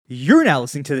You're now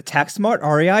listening to the Tax Smart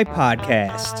REI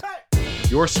podcast.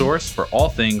 Your source for all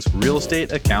things real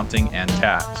estate, accounting, and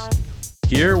tax.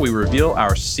 Here we reveal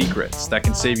our secrets that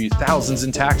can save you thousands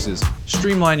in taxes,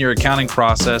 streamline your accounting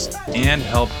process, and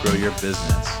help grow your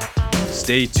business.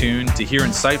 Stay tuned to hear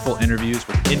insightful interviews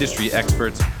with industry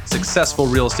experts, successful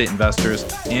real estate investors,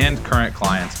 and current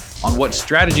clients on what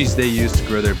strategies they use to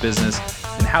grow their business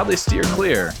and how they steer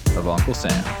clear of Uncle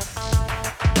Sam.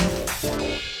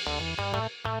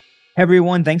 Hey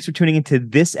everyone, thanks for tuning into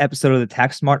this episode of the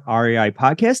Tax Smart REI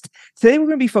podcast. Today we're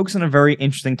going to be focused on a very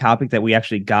interesting topic that we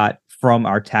actually got from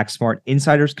our Tax Smart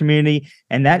Insiders community,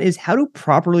 and that is how to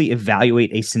properly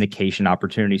evaluate a syndication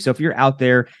opportunity. So if you're out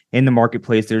there in the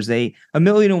marketplace, there's a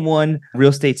million and one real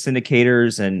estate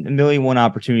syndicators and a million and one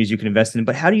opportunities you can invest in,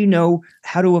 but how do you know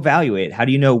how to evaluate it? How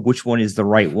do you know which one is the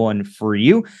right one for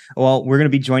you? Well, we're going to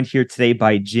be joined here today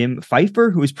by Jim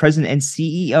Pfeifer, who is president and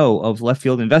CEO of Left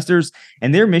Field Investors,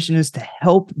 and their mission is to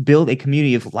help build a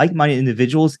community of like-minded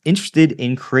individuals interested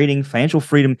in creating financial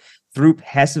freedom through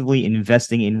passively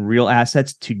investing in real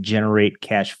assets to generate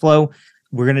cash flow.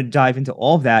 We're going to dive into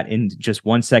all of that in just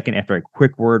 1 second after a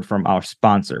quick word from our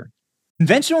sponsor.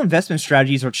 Conventional investment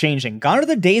strategies are changing. Gone are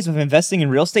the days of investing in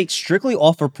real estate strictly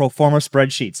off of pro forma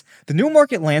spreadsheets. The new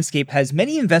market landscape has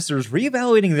many investors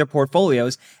reevaluating their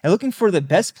portfolios and looking for the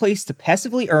best place to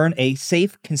passively earn a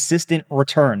safe, consistent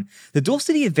return. The Dual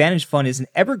City Advantage Fund is an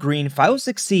evergreen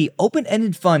 506c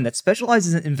open-ended fund that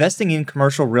specializes in investing in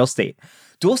commercial real estate.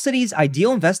 Dual City's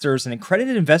ideal investor is an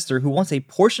accredited investor who wants a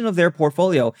portion of their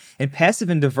portfolio in passive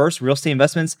and diverse real estate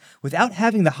investments without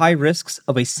having the high risks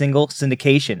of a single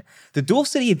syndication. The Dual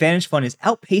City Advantage Fund is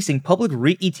outpacing public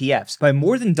REIT ETFs by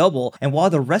more than double, and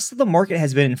while the rest of the market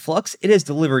has been in flux, it has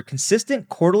delivered consistent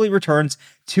quarterly returns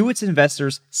to its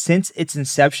investors since its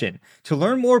inception. To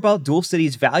learn more about Dual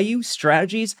City's value,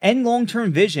 strategies, and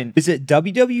long-term vision, visit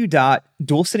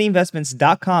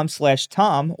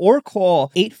www.dualcityinvestments.com/Tom or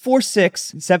call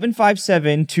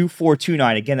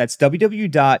 846-757-2429. Again, that's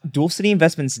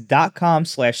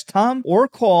www.dualcityinvestments.com/Tom or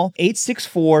call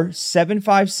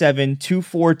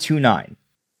 864-757-2429.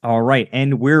 All right,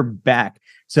 and we're back.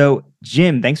 So,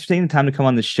 Jim, thanks for taking the time to come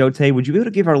on the show today. Would you be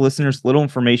able to give our listeners a little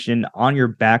information on your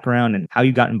background and how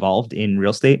you got involved in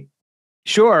real estate?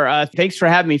 Sure. Thanks for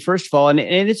having me, first of all. And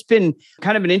it's been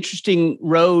kind of an interesting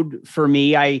road for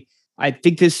me. I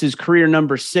think this is career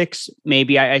number 6,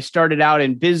 maybe. I started out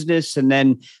in business, and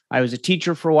then I was a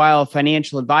teacher for a while, a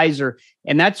financial advisor.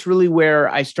 And that's really where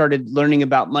I started learning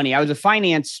about money. I was a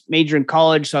finance major in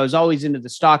college, so I was always into the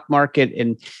stock market.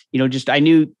 And, I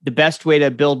knew the best way to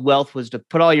build wealth was to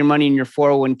put all your money in your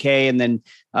 401k and then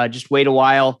just wait a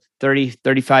while, 30,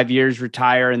 35 years,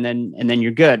 retire, and then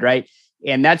you're good, right?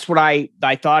 And that's what I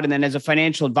thought. And then as a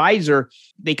financial advisor,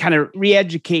 they kind of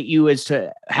re-educate you as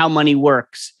to how money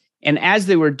works. And as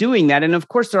they were doing that, and of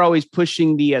course, they're always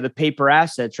pushing the paper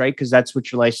assets, right? Because that's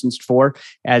what you're licensed for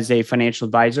as a financial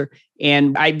advisor.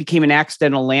 And I became an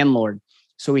accidental landlord.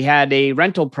 So we had a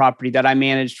rental property that I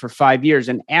managed for 5 years.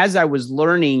 And as I was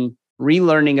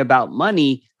relearning about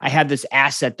money, I had this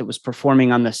asset that was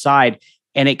performing on the side.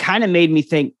 And it kind of made me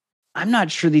think, I'm not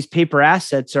sure these paper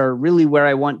assets are really where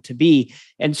I want to be.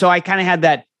 And so I kind of had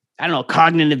that,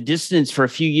 cognitive dissonance for a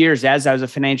few years. As I was a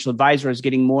financial advisor, I was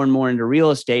getting more and more into real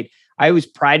estate. I always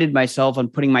prided myself on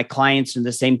putting my clients in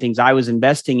the same things I was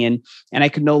investing in, and I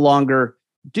could no longer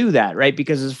do that, right?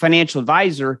 Because as a financial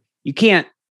advisor, you can't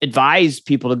advise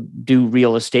people to do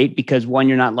real estate because 1,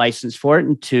 you're not licensed for it,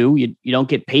 and 2, you don't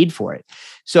get paid for it.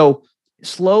 So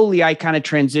slowly I kind of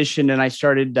transitioned and I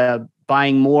started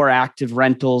buying more active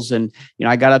rentals, and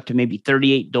I got up to maybe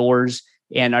 38 doors.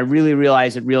 And I really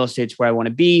realized that real estate's where I want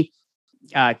to be.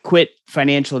 Quit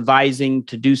financial advising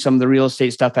to do some of the real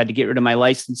estate stuff. I had to get rid of my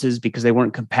licenses because they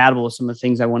weren't compatible with some of the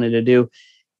things I wanted to do.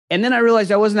 And then I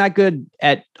realized I wasn't that good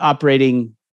at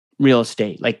operating real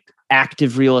estate, like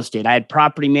active real estate. I had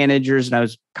property managers and I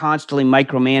was constantly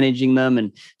micromanaging them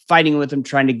and fighting with them,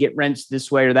 trying to get rents this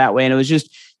way or that way. And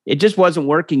it just wasn't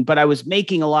working, but I was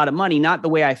making a lot of money, not the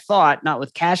way I thought, not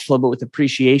with cash flow, but with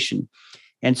appreciation.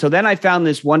 And so then I found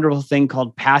this wonderful thing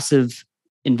called passive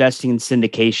investing in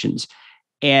syndications.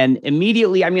 And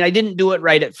immediately, I didn't do it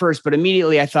right at first, but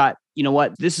immediately I thought, you know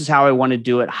what, this is how I want to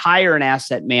do it. Hire an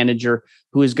asset manager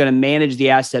who is going to manage the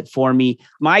asset for me.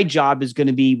 My job is going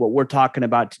to be what we're talking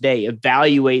about today: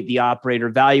 evaluate the operator,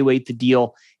 evaluate the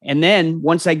deal. And then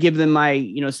once I give them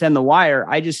my, send the wire,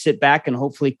 I just sit back and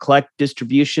hopefully collect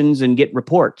distributions and get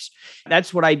reports.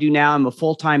 That's what I do now. I'm a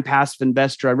full-time passive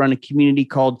investor. I run a community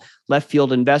called Left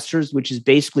Field Investors, which is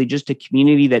basically just a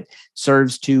community that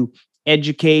serves to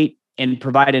educate and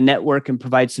provide a network and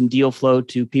provide some deal flow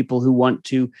to people who want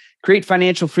to create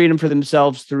financial freedom for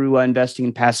themselves through investing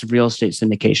in passive real estate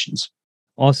syndications.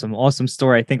 Awesome. Awesome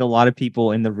story. I think a lot of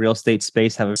people in the real estate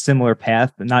space have a similar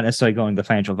path, but not necessarily going the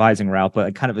financial advising route,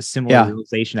 but kind of a similar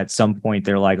realization at some point.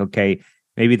 They're like, okay,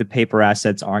 maybe the paper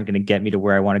assets aren't going to get me to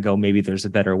where I want to go. Maybe there's a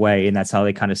better way. And that's how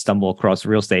they kind of stumble across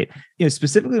real estate.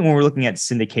 Specifically when we're looking at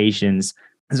syndications,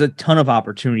 there's a ton of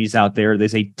opportunities out there.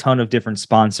 There's a ton of different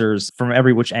sponsors from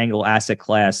every which angle, asset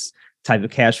class, type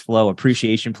of cash flow,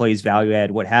 appreciation plays, value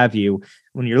add, what have you.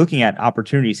 When you're looking at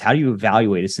opportunities, how do you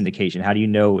evaluate a syndication? How do you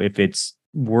know if it's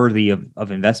worthy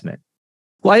of investment?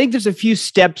 Well, I think there's a few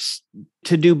steps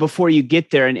to do before you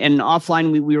get there. And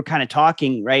offline, we were kind of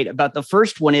talking, right, about the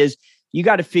first one is you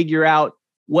got to figure out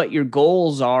what your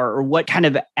goals are or what kind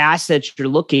of assets you're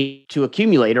looking to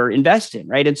accumulate or invest in,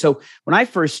 right? And so when I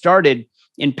first started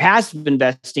in passive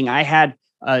investing, I had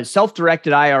a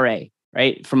self-directed IRA,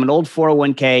 right, from an old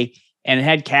 401k, and it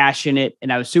had cash in it.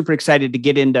 And I was super excited to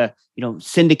get into,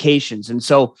 syndications. And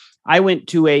so I went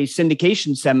to a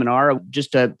syndication seminar,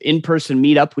 just a in-person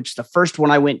meetup, which is the first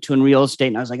one I went to in real estate.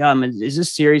 And I was like, is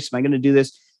this serious? Am I going to do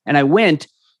this? And I went,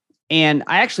 and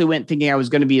I actually went thinking I was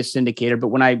going to be a syndicator.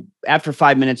 But after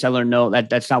 5 minutes, I learned, no,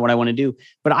 that's not what I want to do.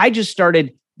 But I just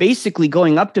started basically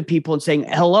going up to people and saying,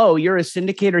 hello, you're a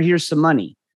syndicator. Here's some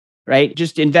money, right?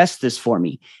 Just invest this for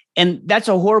me. And that's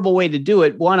a horrible way to do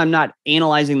it. One, I'm not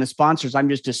analyzing the sponsors. I'm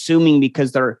just assuming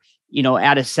because they're,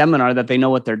 at a seminar that they know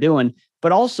what they're doing.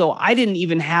 But also I didn't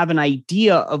even have an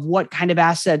idea of what kind of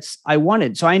assets I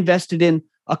wanted. So I invested in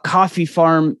a coffee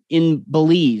farm in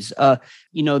Belize,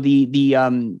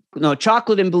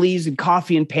 chocolate in Belize and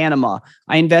coffee in Panama.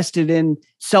 I invested in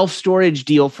self-storage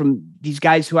deal from these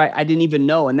guys who I didn't even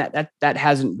know. And that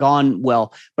hasn't gone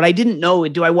well, but I didn't know,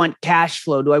 do I want cash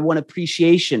flow? Do I want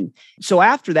appreciation? So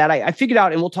after that, I figured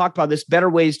out, and we'll talk about this, better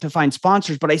ways to find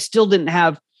sponsors, but I still didn't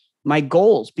have my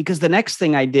goals, because the next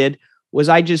thing I did was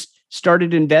I just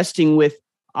started investing with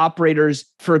operators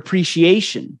for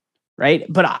appreciation, right?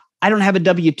 But I don't have a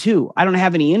W-2. I don't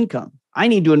have any income. I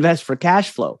need to invest for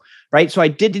cash flow, right? So I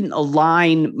didn't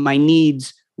align my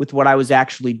needs with what I was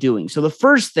actually doing. So the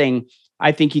first thing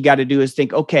I think you got to do is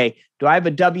think, okay, do I have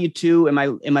a W-2?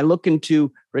 Am I looking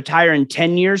to retire in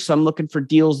 10 years? So I'm looking for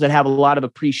deals that have a lot of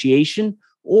appreciation,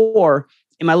 or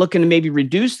am I looking to maybe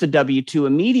reduce the W-2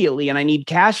 immediately and I need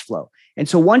cash flow? And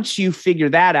so once you figure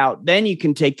that out, then you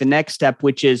can take the next step,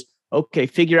 which is, okay,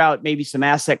 figure out maybe some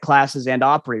asset classes and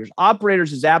operators.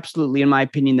 Operators is absolutely, in my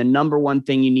opinion, the number one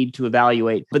thing you need to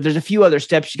evaluate. But there's a few other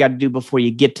steps you got to do before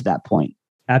you get to that point.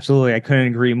 Absolutely. I couldn't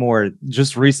agree more.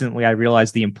 Just recently, I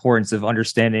realized the importance of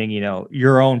understanding,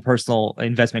 your own personal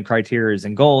investment criteria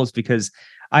and goals, because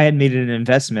I had made an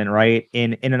investment, right,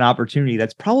 in an opportunity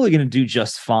that's probably going to do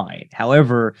just fine.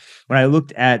 However, when I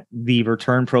looked at the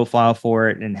return profile for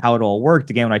it and how it all worked,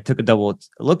 again, when I took a double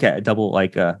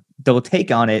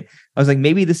take on it, I was like,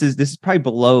 maybe this is probably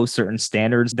below certain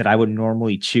standards that I would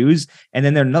normally choose. And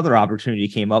then another opportunity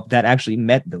came up that actually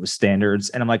met those standards.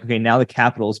 And I'm like, okay, now the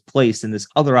capital is placed in this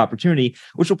other opportunity,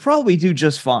 which will probably do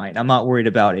just fine. I'm not worried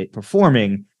about it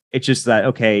performing. It's just that,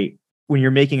 okay, when you're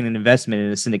making an investment in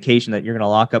a syndication that you're going to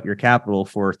lock up your capital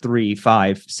for 3,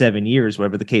 5, 7 years,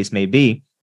 whatever the case may be,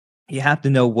 you have to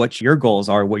know what your goals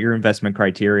are, what your investment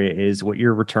criteria is, what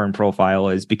your return profile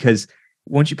is, because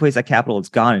once you place that capital, it's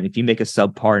gone. And if you make a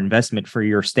subpar investment for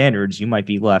your standards, you might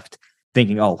be left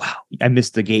thinking, oh, wow, I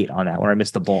missed the gate on that one, or I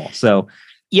missed the ball. So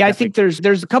yeah, I think there's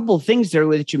a couple of things there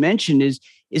that you mentioned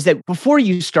is that before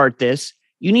you start this,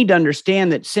 you need to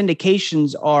understand that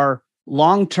syndications are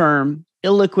long-term,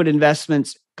 illiquid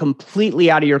investments completely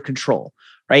out of your control,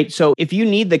 right? So if you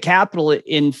need the capital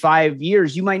in 5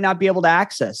 years, you might not be able to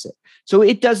access it. So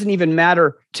it doesn't even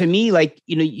matter to me. Like,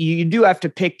 you do have to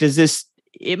pick,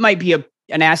 it might be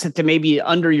an asset that may be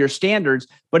under your standards,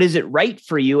 but is it right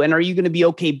for you? And are you going to be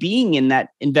okay being in that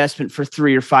investment for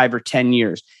 3 or 5 or 10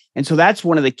 years? And so that's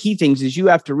one of the key things is you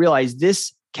have to realize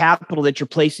this capital that you're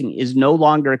placing is no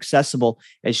longer accessible.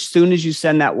 As soon as you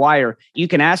send that wire, you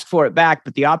can ask for it back,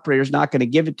 but the operator is not going to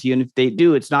give it to you. And if they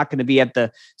do, it's not going to be at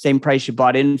the same price you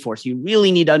bought in for. So you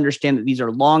really need to understand that these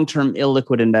are long-term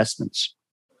illiquid investments.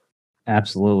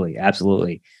 Absolutely.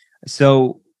 Absolutely.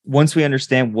 So once we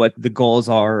understand what the goals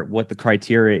are, what the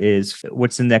criteria is,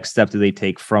 what's the next step do they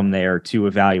take from there to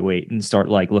evaluate and start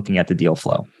looking at the deal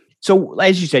flow? So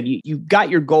as you said, you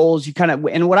got your goals,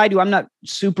 and what I do, I'm not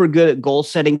super good at goal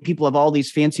setting. People have all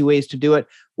these fancy ways to do it.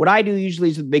 What I do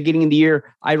usually is at the beginning of the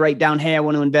year, I write down, hey, I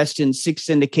want to invest in 6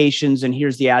 syndications and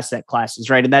here's the asset classes,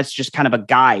 right? And that's just kind of a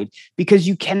guide because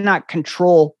you cannot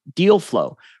control deal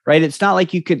flow, right? It's not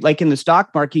like you could, like in the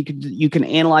stock market, you can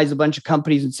analyze a bunch of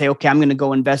companies and say, okay, I'm going to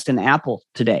go invest in Apple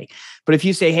today. But if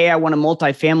you say, hey, I want a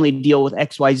multifamily deal with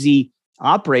XYZ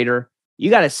operator, you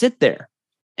got to sit there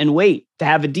and wait to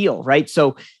have a deal, right?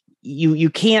 So you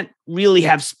can't really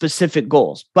have specific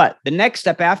goals. But the next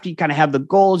step after you kind of have the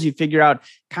goals, you figure out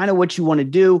kind of what you want to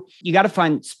do. You got to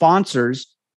find sponsors,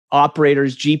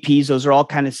 operators, GPs. Those are all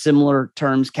kind of similar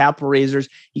terms, capital raisers.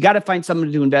 You got to find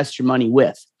someone to invest your money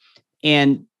with.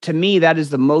 And to me, that is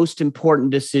the most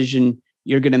important decision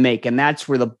you're going to make. And that's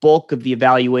where the bulk of the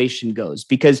evaluation goes.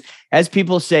 Because as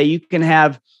people say, you can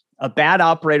have a bad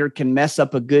operator can mess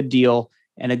up a good deal,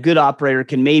 and a good operator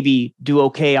can maybe do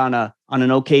okay on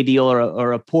an okay deal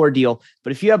or a poor deal.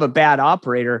 But if you have a bad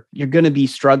operator, you're going to be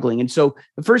struggling. And so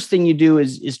the first thing you do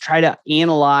is try to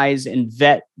analyze and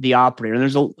vet the operator.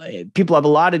 And people have a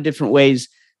lot of different ways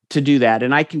to do that.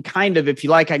 And I can kind of, if you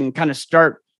like, I can kind of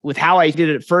start with how I did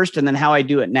it first and then how I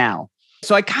do it now.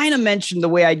 So I kind of mentioned the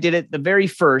way I did it. The very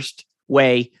first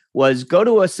way was go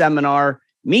to a seminar,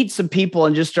 meet some people,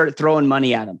 and just start throwing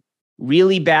money at them.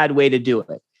 Really bad way to do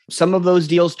it. Some of those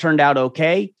deals turned out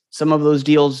okay. Some of those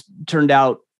deals turned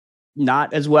out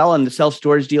not as well. And the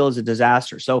self-storage deal is a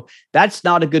disaster. So that's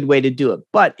not a good way to do it.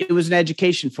 But it was an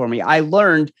education for me. I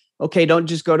learned, okay, don't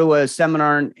just go to a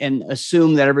seminar and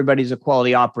assume that everybody's a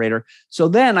quality operator. So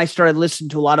then I started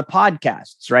listening to a lot of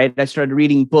podcasts, right? I started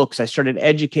reading books. I started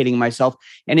educating myself.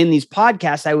 And in these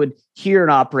podcasts, I would hear an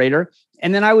operator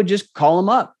and then I would just call them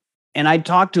up. And I'd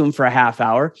talk to them for a half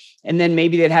hour, and then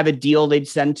maybe they'd have a deal they'd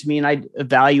send to me and I'd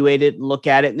evaluate it and look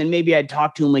at it. And then maybe I'd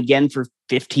talk to them again for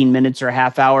 15 minutes or a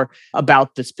half hour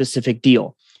about the specific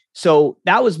deal. So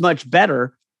that was much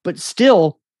better, but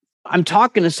still I'm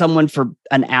talking to someone for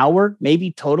an hour,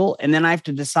 maybe total. And then I have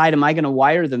to decide, am I going to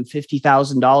wire them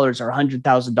 $50,000 or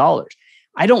 $100,000?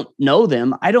 I don't know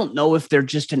them. I don't know if they're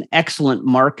just an excellent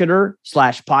marketer /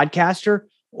 podcaster,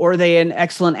 or are they an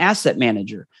excellent asset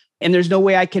manager? And there's no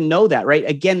way I can know that, right?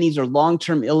 Again, these are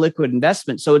long-term illiquid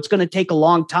investments. So it's going to take a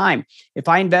long time. If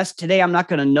I invest today, I'm not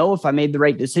going to know if I made the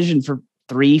right decision for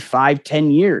 3, 5,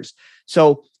 10 years.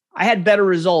 So I had better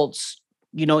results,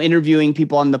 interviewing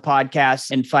people on the podcast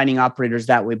and finding operators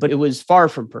that way, but it was far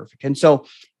from perfect. And so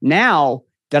now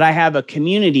that I have a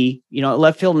community, at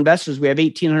Left Field Investors, we have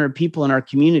 1,800 people in our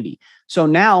community. So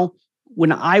now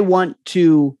when I want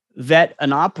to vet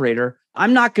an operator,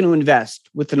 I'm not going to invest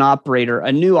with an operator,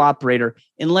 a new operator,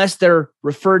 unless they're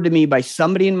referred to me by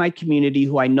somebody in my community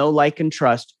who I know, like, and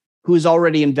trust, who has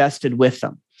already invested with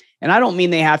them. And I don't mean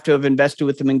they have to have invested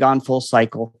with them and gone full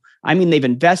cycle. I mean, they've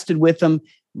invested with them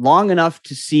long enough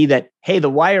to see that, hey, the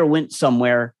wire went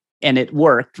somewhere and it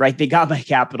worked, right? They got my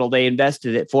capital. They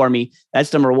invested it for me.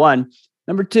 That's number one.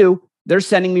 Number two, they're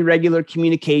sending me regular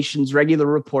communications, regular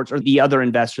reports, or the other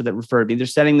investor that referred me. They're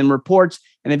sending them reports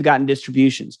and they've gotten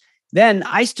distributions. Then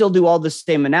I still do all the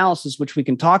same analysis, which we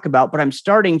can talk about, but I'm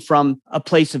starting from a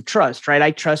place of trust, right?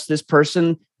 I trust this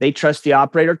person. They trust the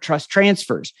operator, trust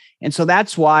transfers. And so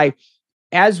that's why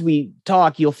as we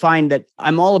talk, you'll find that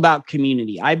I'm all about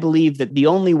community. I believe that the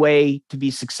only way to be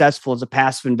successful as a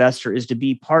passive investor is to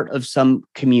be part of some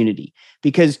community,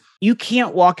 because you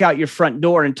can't walk out your front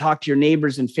door and talk to your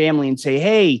neighbors and family and say,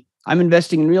 hey, I'm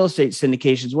investing in real estate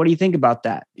syndications. What do you think about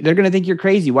that? They're going to think you're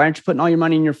crazy. Why aren't you putting all your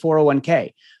money in your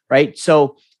 401k? Right?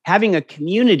 So having a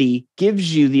community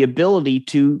gives you the ability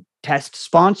to test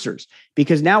sponsors,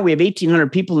 because now we have 1,800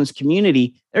 people in this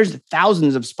community. There's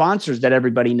thousands of sponsors that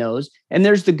everybody knows. And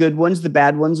there's the good ones, the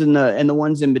bad ones, and the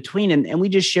ones in between. And we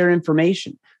just share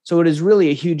information. So it is really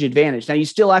a huge advantage. Now, you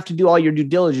still have to do all your due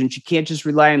diligence. You can't just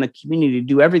rely on the community to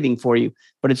do everything for you,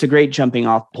 but it's a great jumping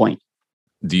off point.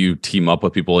 Do you team up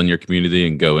with people in your community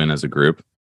and go in as a group?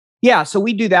 Yeah, so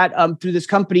we do that through this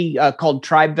company called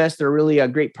TribeVest. They're really a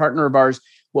great partner of ours.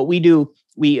 What we do,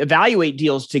 we evaluate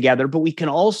deals together, but we can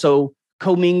also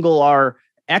commingle our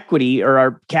equity or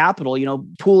our capital,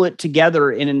 pool it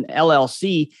together in an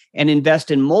LLC and invest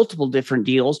in multiple different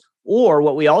deals. Or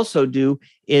what we also do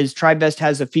is TribeVest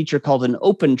has a feature called an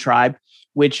open tribe,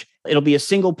 which it'll be a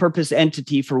single purpose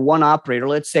entity for one operator.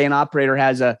 Let's say an operator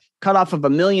has a cutoff of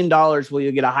 $1 million, where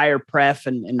you get a higher pref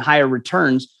and higher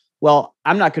returns. Well,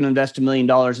 I'm not going to invest $1 million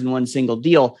in one single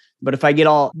deal. But if I get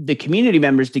all the community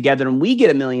members together and we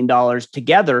get $1 million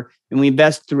together and we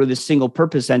invest through this single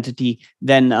purpose entity,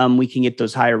 then we can get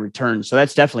those higher returns. So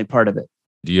that's definitely part of it.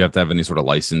 Do you have to have any sort of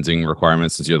licensing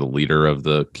requirements since you're the leader of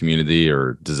the community,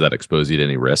 or does that expose you to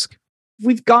any risk?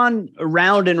 We've gone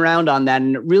around and around on that,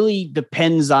 and it really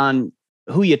depends on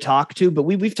who you talk to. But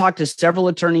we've talked to several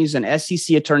attorneys and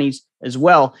SEC attorneys as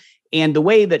well. And the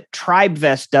way that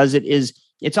TribeVest does it is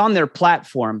it's on their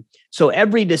platform. So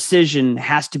every decision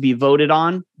has to be voted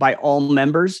on by all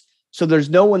members. So there's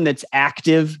no one that's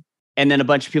active and then a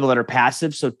bunch of people that are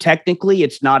passive. So technically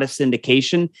it's not a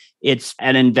syndication. It's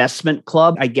an investment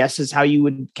club, I guess is how you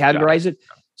would categorize it.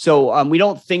 So we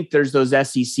don't think there's those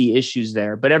SEC issues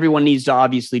there, but everyone needs to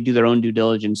obviously do their own due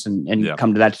diligence and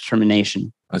come to that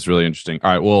determination. That's really interesting.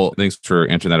 All right. Well, thanks for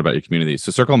answering that about your community.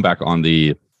 So circling back on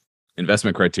the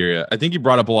investment criteria, I think you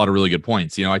brought up a lot of really good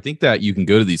points. I think that you can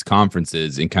go to these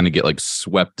conferences and kind of get like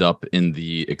swept up in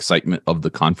the excitement of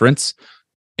the conference.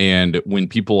 And when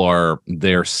people are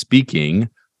there speaking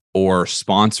or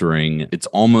sponsoring, it's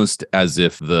almost as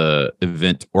if the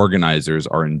event organizers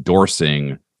are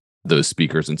endorsing those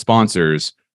speakers and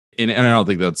sponsors. And I don't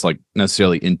think that's like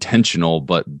necessarily intentional,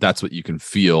 but that's what you can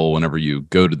feel whenever you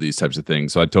go to these types of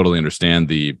things. So I totally understand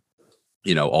the,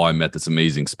 I met this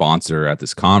amazing sponsor at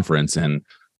this conference and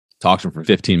talked to him for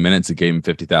 15 minutes and gave him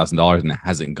 $50,000, and it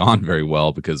hasn't gone very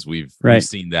well because we've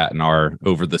seen that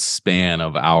over the span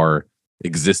of our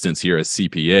existence here as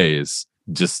CPAs.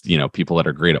 Just, people that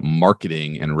are great at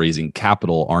marketing and raising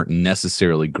capital aren't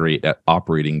necessarily great at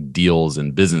operating deals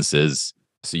and businesses.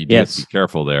 So you do have to be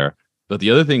careful there. But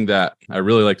the other thing that I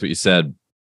really liked what you said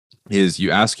is you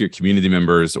ask your community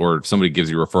members, or if somebody gives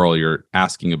you a referral, you're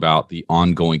asking about the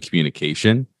ongoing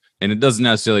communication. And it doesn't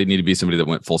necessarily need to be somebody that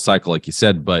went full cycle, like you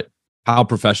said, but how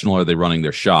professional are they running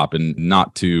their shop? And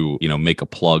not to, make a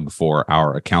plug for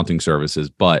our accounting services,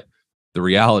 but the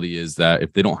reality is that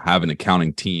if they don't have an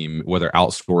accounting team, whether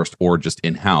outsourced or just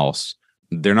in-house,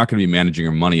 they're not going to be managing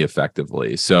your money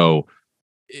effectively. So,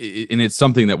 and it's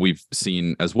something that we've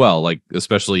seen as well, like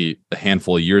especially a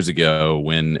handful of years ago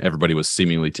when everybody was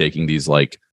seemingly taking these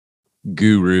like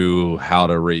guru how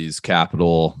to raise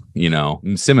capital,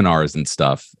 seminars and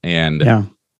stuff.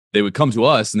 And they would come to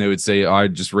us and they would say, I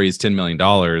just raised $10 million.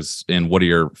 And what are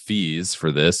your fees for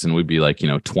this? And we'd be like,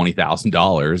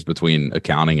 $20,000 between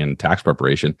accounting and tax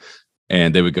preparation.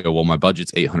 And they would go, well, my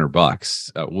budget's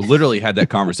 $800. We literally had that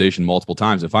conversation multiple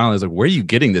times. And finally I was like, where are you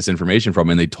getting this information from?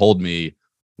 And they told me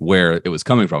where it was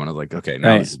coming from. And I was like, okay,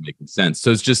 now this is making sense.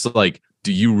 So it's just like,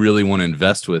 do you really want to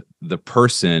invest with the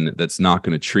person that's not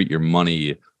going to treat your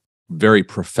money very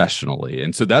professionally?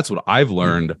 And so that's what I've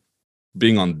learned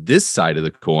being on this side of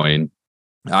the coin.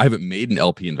 I haven't made an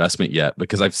LP investment yet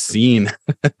because I've seen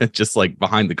just like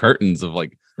behind the curtains of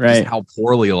like just how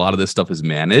poorly a lot of this stuff is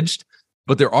managed.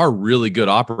 But there are really good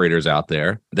operators out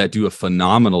there that do a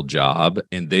phenomenal job,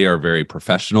 and they are very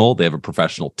professional. They have a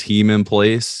professional team in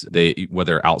place. They,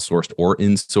 whether outsourced or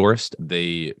insourced,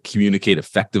 they communicate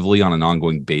effectively on an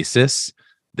ongoing basis.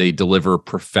 They deliver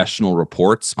professional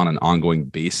reports on an ongoing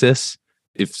basis.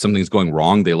 If something's going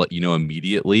wrong, they let you know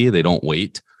immediately. They don't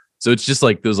wait. So it's just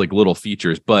like those like little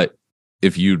features. But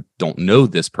if you don't know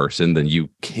this person, then you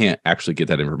can't actually get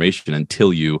that information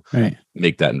until you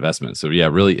make that investment. So yeah,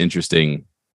 really interesting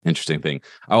thing.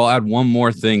 I will add one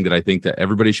more thing that I think that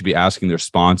everybody should be asking their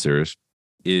sponsors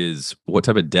is, what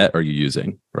type of debt are you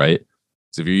using, right?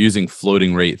 So if you're using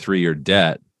floating rate 3-year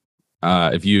debt,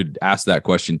 if you'd asked that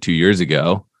question 2 years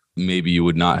ago, maybe you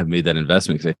would not have made that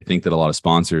investment, because I think that a lot of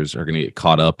sponsors are going to get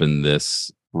caught up in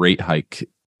this rate hike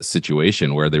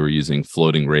situation where they were using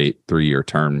floating rate 3-year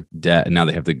term debt, and now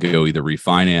they have to go either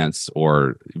refinance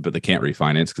but they can't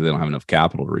refinance because they don't have enough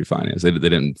capital to refinance. They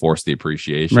didn't force the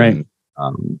appreciation.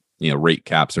 Rate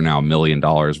caps are now $1 million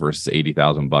versus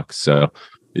 $80,000. So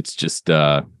it's just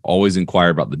always inquire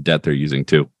about the debt they're using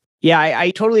too. Yeah,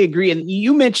 I totally agree. And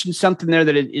you mentioned something there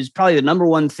that is probably the number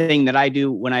one thing that I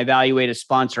do when I evaluate a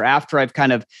sponsor after I've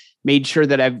kind of made sure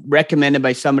that I've recommended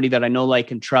by somebody that I know, like,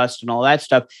 and trust and all that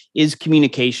stuff, is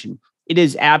communication. It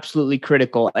is absolutely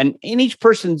critical. And each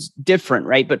person's different,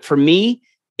 right? But for me,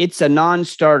 it's a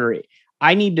non-starter.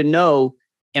 I need to know,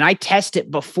 and I test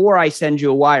it before I send you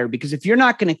a wire, because if you're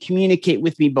not going to communicate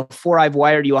with me before I've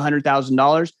wired you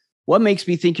 $100,000, what makes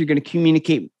me think you're going to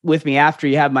communicate with me after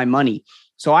you have my money?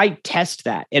 So I test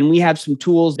that. And we have some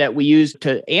tools that we use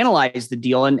to analyze the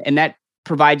deal. And that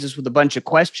provides us with a bunch of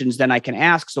questions then I can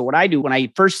ask. So what I do when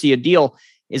I first see a deal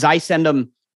is I send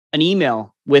them an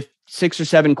email with 6 or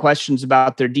 7 questions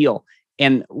about their deal.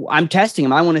 And I'm testing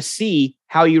them. I want to see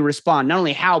how you respond. Not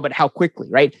only how, but how quickly,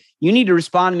 right? You need to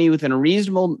respond to me within a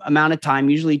reasonable amount of time,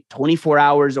 usually 24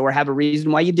 hours, or have a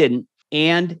reason why you didn't.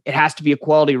 And it has to be a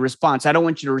quality response. I don't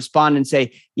want you to respond and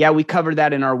say, yeah, we covered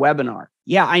that in our webinar.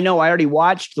 Yeah, I know. I already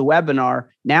watched the webinar.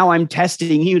 Now I'm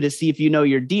testing you to see if you know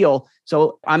your deal.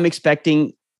 So I'm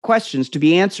expecting questions to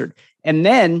be answered. And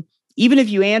then even if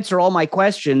you answer all my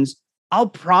questions, I'll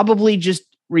probably just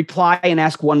reply and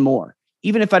ask one more,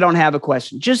 even if I don't have a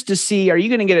question, just to see, are you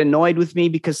going to get annoyed with me?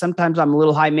 Because sometimes I'm a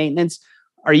little high maintenance.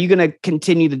 are you going to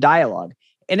continue the dialogue?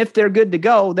 And if they're good to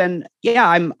go, then yeah,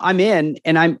 I'm in,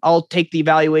 and I'll take the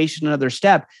evaluation another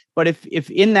step. But if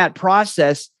in that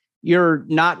process you're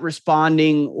not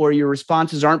responding, or your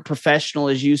responses aren't professional,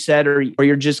 as you said, or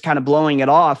you're just kind of blowing it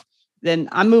off, then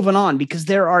I'm moving on, because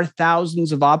there are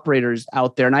thousands of operators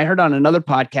out there. And I heard on another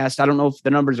podcast, I don't know if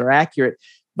the numbers are accurate,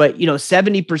 but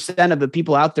 70% of the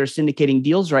people out there syndicating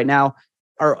deals right now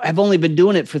have only been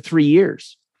doing it for 3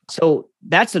 years. So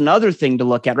that's another thing to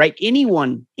look at, right? Any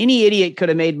idiot could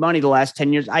have made money the last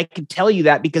 10 years. I can tell you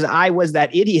that, because I was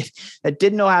that idiot that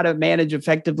didn't know how to manage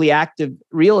effectively active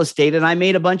real estate. And I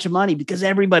made a bunch of money because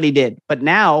everybody did. But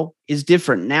now is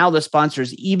different. Now the sponsor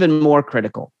is even more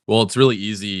critical. Well, it's really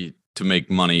easy to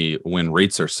make money when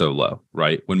rates are so low,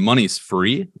 right? When money's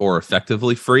free or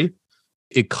effectively free,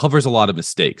 it covers a lot of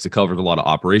mistakes. It covers a lot of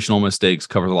operational mistakes,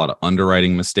 covers a lot of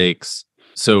underwriting mistakes.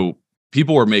 So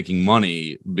people were making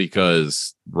money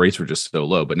because rates were just so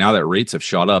low. But now that rates have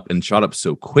shot up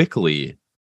so quickly,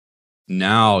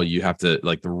 now you have to,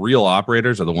 like, the real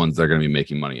operators are the ones that are going to be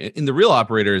making money. And the real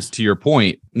operators, to your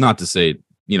point, not to say,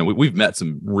 we've met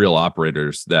some real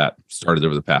operators that started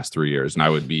over the past 3 years, and I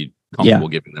would be comfortable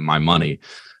giving them my money.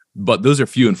 But those are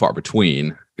few and far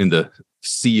between in the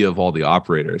sea of all the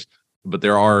operators. But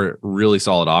there are really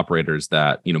solid operators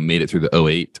that, made it through the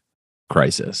 2008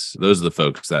 crisis. Those are the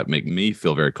folks that make me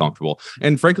feel very comfortable.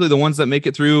 And frankly, the ones that make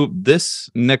it through this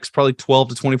next probably 12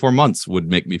 to 24 months would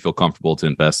make me feel comfortable to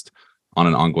invest on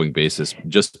an ongoing basis,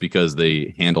 just because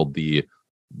they handled the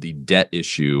debt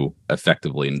issue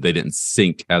effectively and they didn't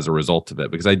sink as a result of it.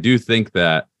 Because I do think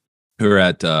that we were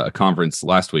at a conference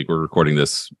last week. We're recording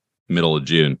this middle of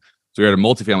June. So we were at a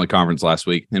multifamily conference last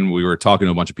week, and we were talking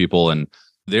to a bunch of people, and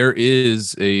there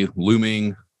is a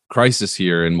looming crisis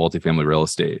here in multifamily real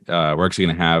estate. We're actually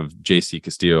going to have JC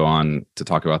Castillo on to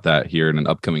talk about that here in an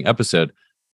upcoming episode.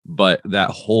 But that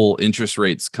whole interest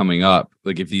rates coming up,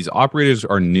 like, if these operators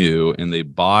are new and they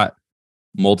bought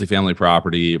multifamily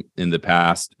property in the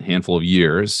past handful of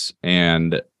years,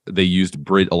 and they used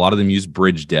a lot of them used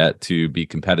bridge debt to be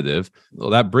competitive. Well,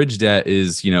 that bridge debt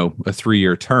is, a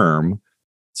 3-year term.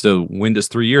 So when does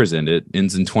 3 years end? It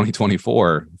ends in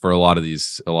 2024 for a lot of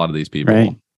these people.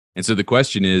 Right. And so the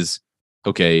question is,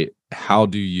 okay, how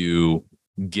do you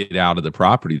get out of the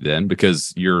property then?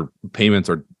 Because your payments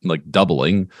are like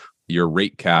doubling. Your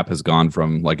rate cap has gone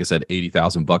from, like I said,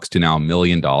 $80,000 to now $1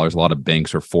 million. A lot of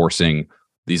banks are forcing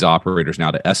these operators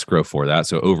now to escrow for that.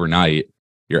 So overnight,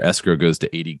 your escrow goes to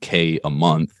 $80K a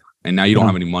month. And now you don't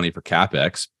have any money for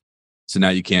CapEx. So now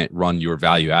you can't run your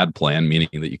value add plan, meaning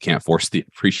that you can't force the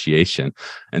appreciation.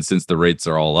 And since the rates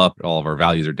are all up, all of our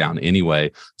values are down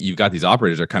anyway, you've got these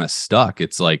operators that are kind of stuck.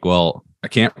 It's like, well, I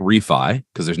can't refi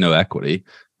because there's no equity.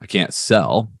 I can't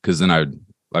sell because then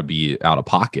I'd be out of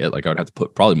pocket. Like, I would have to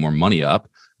put probably more money up.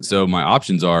 So my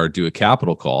options are do a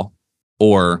capital call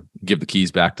or give the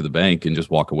keys back to the bank and just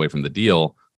walk away from the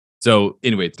deal. So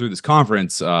anyway, through this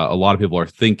conference, a lot of people are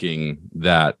thinking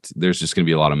that there's just going to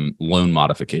be a lot of loan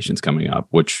modifications coming up,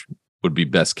 which would be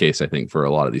best case, I think, for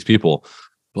a lot of these people.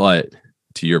 But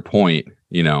to your point,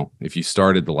 if you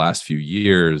started the last few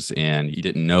years and you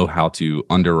didn't know how to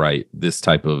underwrite this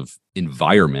type of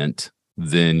environment,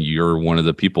 then you're one of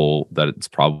the people that it's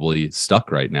probably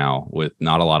stuck right now with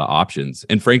not a lot of options.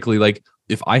 And frankly, like,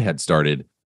 if I had started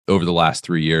over the last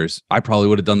 3 years, I probably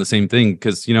would have done the same thing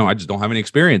because, I just don't have any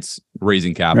experience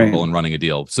raising capital and running a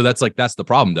deal. So that's the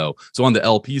problem though. So on the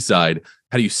LP side,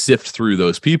 how do you sift through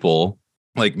those people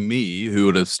like me who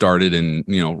would have started and,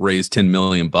 raised 10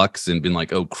 million bucks and been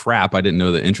like, oh crap, I didn't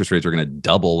know that interest rates are going to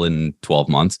double in 12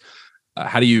 months.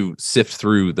 How do you sift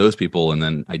through those people and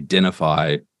then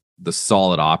identify the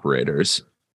solid operators?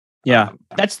 Yeah,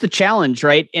 that's the challenge,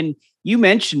 right? And you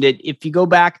mentioned it. If you go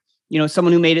back,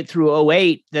 someone who made it through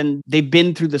 2008, then they've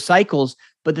been through the cycles.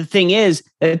 But the thing is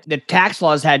that the tax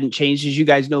laws hadn't changed, as you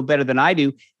guys know better than I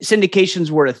do.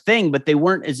 Syndications were a thing, but they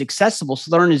weren't as accessible.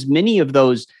 So there aren't as many of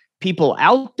those people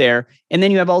out there. And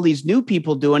then you have all these new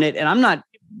people doing it. And I'm not,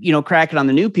 cracking on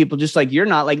the new people, just like you're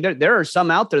not. Like, there are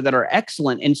some out there that are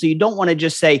excellent. And so you don't want to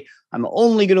just say, I'm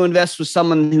only going to invest with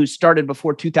someone who started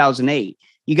before 2008.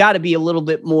 You got to be a little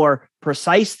bit more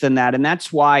precise than that. And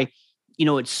that's why,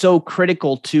 it's so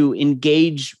critical to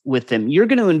engage with them. You're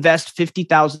going to invest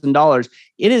 $50,000.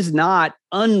 It is not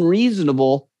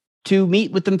unreasonable to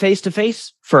meet with them face to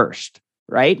face first,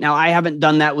 right? Now, I haven't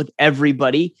done that with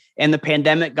everybody, and the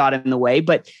pandemic got in the way.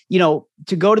 But,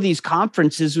 to go to these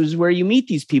conferences is where you meet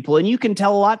these people, and you can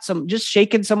tell a lot. Just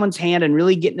shaking someone's hand and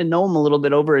really getting to know them a little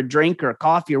bit over a drink or a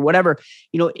coffee or whatever,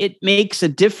 it makes a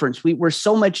difference. We're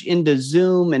so much into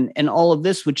Zoom and all of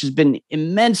this, which has been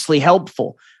immensely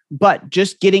helpful. But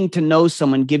just getting to know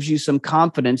someone gives you some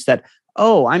confidence that,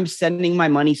 oh, I'm sending my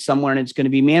money somewhere and it's going to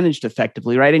be managed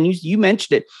effectively, right? And you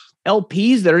mentioned it.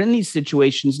 LPs that are in these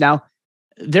situations now,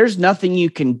 there's nothing you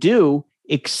can do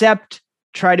except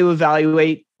try to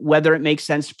evaluate whether it makes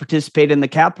sense to participate in the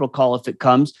capital call if it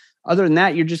comes. Other than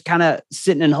that, you're just kind of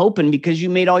sitting and hoping because you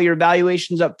made all your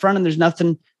evaluations up front and there's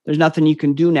nothing you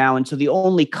can do now. And so the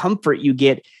only comfort you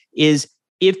get is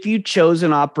if you chose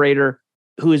an operator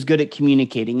who is good at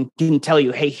communicating and can tell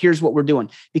you, hey, here's what we're doing.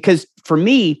 Because for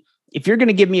me, if you're going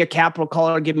to give me a capital call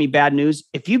or give me bad news,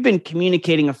 if you've been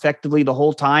communicating effectively the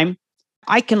whole time,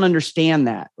 I can understand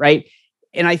that, right?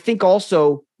 And I think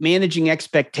also managing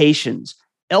expectations.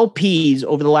 LPs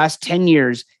over the last 10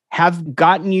 years have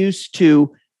gotten used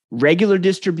to regular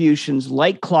distributions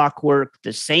like clockwork,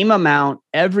 the same amount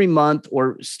every month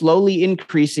or slowly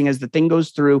increasing as the thing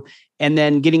goes through, and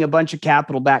then getting a bunch of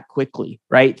capital back quickly,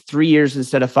 right? 3 years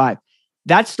instead of 5.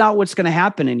 That's not what's going to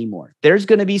happen anymore. There's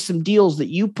going to be some deals that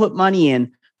you put money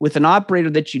in with an operator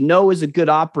that you know is a good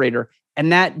operator,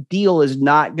 and that deal is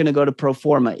not going to go to pro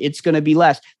forma. It's going to be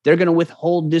less. They're going to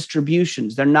withhold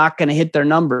distributions. They're not going to hit their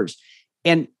numbers.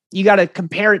 And you got to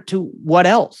compare it to what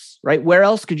else, right? Where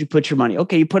else could you put your money?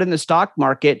 Okay, you put it in the stock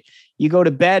market, you go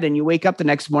to bed and you wake up the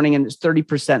next morning and it's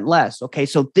 30% less. Okay,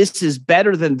 so this is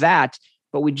better than that,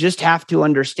 but we just have to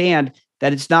understand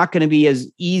that it's not going to be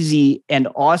as easy and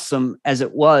awesome as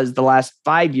it was the last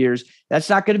 5 years. That's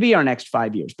not going to be our next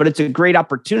 5 years, but it's a great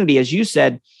opportunity, as you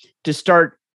said, to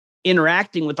start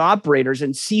interacting with operators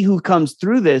and see who comes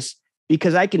through this,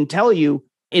 because I can tell you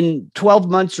in 12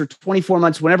 months or 24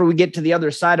 months, whenever we get to the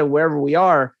other side of wherever we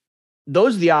are,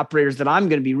 those are the operators that I'm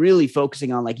going to be really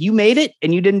focusing on. Like, you made it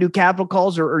and you didn't do capital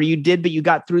calls, or you did, but you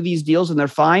got through these deals and they're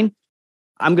fine.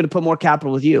 I'm going to put more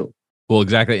capital with you. Well,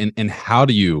 exactly. And how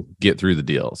do you get through the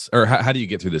deals, or how do you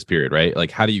get through this period, right?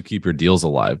 Like, how do you keep your deals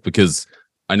alive? Because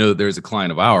I know that there's a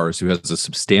client of ours who has a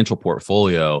substantial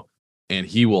portfolio and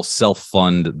he will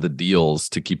self-fund the deals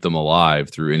to keep them alive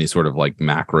through any sort of like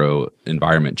macro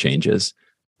environment changes.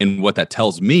 And what that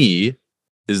tells me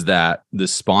is that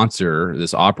this sponsor,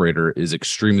 this operator, is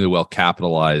extremely well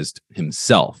capitalized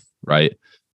himself, right?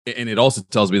 And it also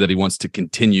tells me that he wants to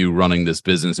continue running this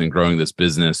business and growing this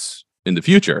business in the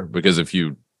future. Because if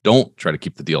you don't try to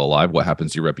keep the deal alive, what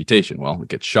happens to your reputation? Well, it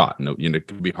gets shot, and it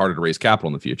can be harder to raise capital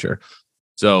in the future.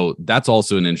 So that's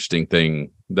also an interesting thing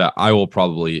that I will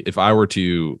probably, if I were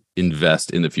to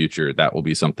invest in the future, that will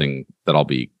be something that I'll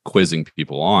be quizzing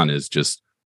people on, is just,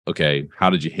 okay, how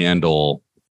did you handle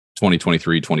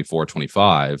 2023, 24,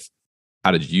 25?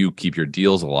 How did you keep your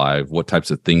deals alive? What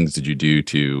types of things did you do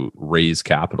to raise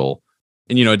capital?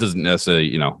 And, it doesn't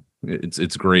necessarily,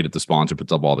 it's great if the sponsor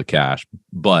puts up all the cash,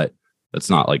 but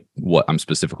that's not like what I'm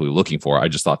specifically looking for. I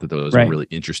just thought that was a really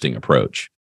interesting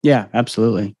approach. Yeah,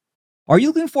 absolutely. Are you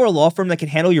looking for a law firm that can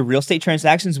handle your real estate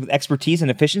transactions with expertise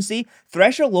and efficiency?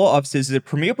 Thrasher Law Offices is a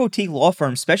premier boutique law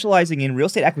firm specializing in real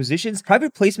estate acquisitions,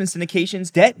 private placement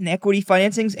syndications, debt and equity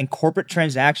financings, and corporate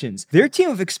transactions. Their team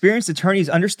of experienced attorneys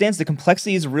understands the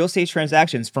complexities of real estate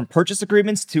transactions, from purchase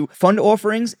agreements to fund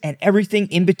offerings and everything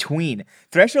in between.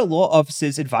 Thrasher Law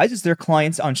Offices advises their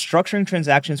clients on structuring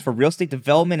transactions for real estate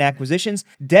development acquisitions,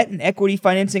 debt and equity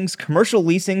financings, commercial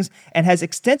leasings, and has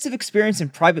extensive experience in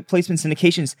private placement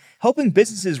syndications, helping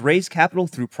businesses raise capital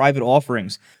through private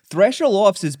offerings. Thrasher Law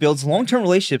Offices builds long-term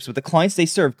relationships with the clients they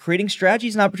serve, creating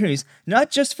strategies and opportunities not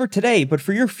just for today, but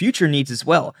for your future needs as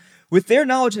well. With their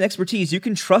knowledge and expertise, you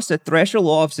can trust that Thrasher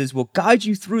Law Offices will guide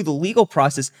you through the legal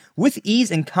process with ease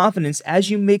and confidence as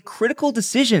you make critical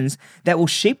decisions that will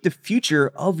shape the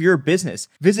future of your business.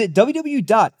 Visit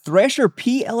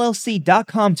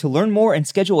www.thrasherpllc.com to learn more and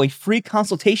schedule a free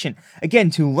consultation. Again,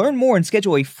 to learn more and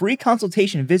schedule a free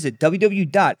consultation, visit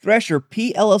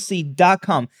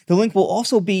www.thrasherpllc.com. The link will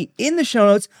also be in the show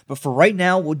notes, but for right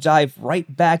now, we'll dive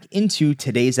right back into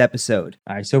today's episode.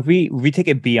 All right, so if we take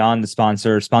it beyond the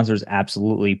sponsors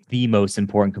absolutely the most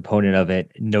important component of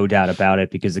it, no doubt about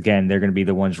it, because again, they're going to be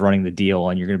the ones running the deal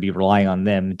and you're going to be relying on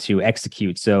them to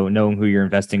execute. So knowing who you're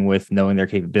investing with, knowing their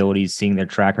capabilities, seeing their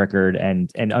track record,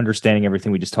 and understanding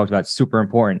everything we just talked about is super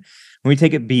important. When we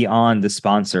take it beyond the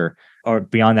sponsor or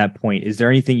beyond that point, is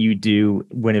there anything you do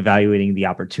when evaluating the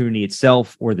opportunity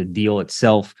itself or the deal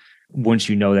itself once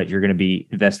you know that you're going to be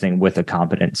investing with a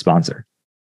competent sponsor?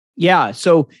 Yeah.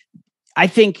 So I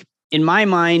think in my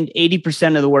mind,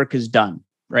 80% of the work is done,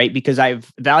 right? Because I've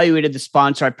evaluated the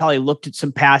sponsor. I've probably looked at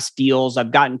some past deals.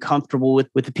 I've gotten comfortable with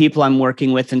the people I'm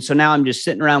working with. And so now I'm just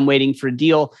sitting around waiting for a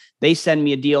deal. They send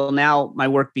me a deal. Now my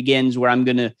work begins where I'm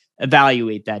going to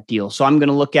evaluate that deal. So I'm going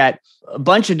to look at a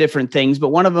bunch of different things, but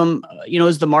one of them,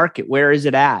 is the market. Where is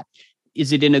it at?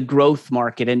 is it in a growth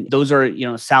market? And those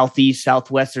are, Southeast,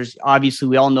 Southwest. There's obviously,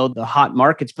 we all know the hot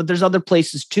markets, but there's other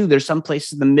places too. There's some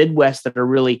places in the Midwest that are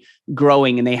really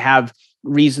growing and they have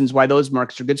reasons why those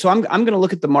markets are good. So I'm going to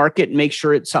look at the market and make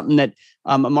sure it's something that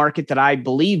a market that I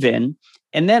believe in.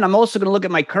 And then I'm also going to look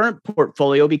at my current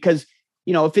portfolio because,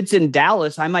 if it's in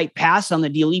Dallas, I might pass on the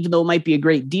deal, even though it might be a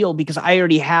great deal because I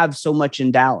already have so much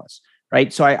in Dallas.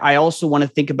 Right. So I also want to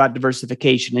think about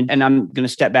diversification. And I'm going to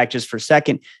step back just for a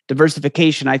second.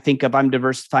 Diversification, I think I'm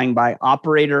diversifying by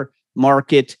operator,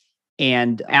 market,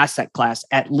 and asset class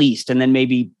at least. And then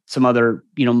maybe some other,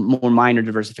 more minor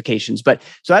diversifications. But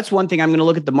so that's one thing. I'm going to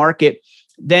look at the market.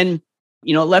 Then,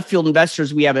 at Left Field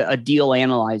Investors, we have a deal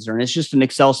analyzer, and it's just an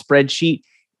Excel spreadsheet.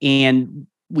 And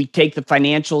we take the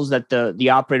financials that the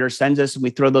operator sends us and we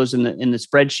throw those in the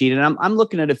spreadsheet. And I'm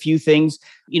looking at a few things,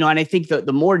 and I think that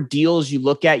the more deals you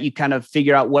look at, you kind of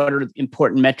figure out what are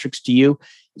important metrics to you.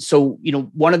 So,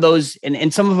 one of those,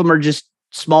 and some of them are just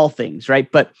small things,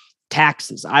 right? But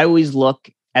taxes, I always look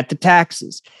at the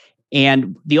taxes.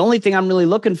 And the only thing I'm really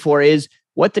looking for is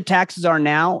what the taxes are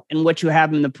now and what you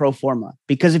have in the pro forma.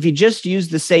 Because if you just use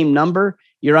the same number,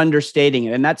 you're understating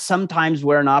it. And that's sometimes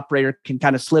where an operator can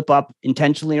kind of slip up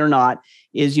intentionally or not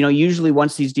is, usually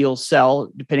once these deals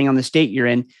sell, depending on the state you're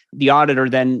in, the auditor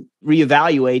then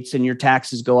reevaluates and your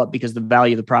taxes go up because the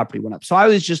value of the property went up. So I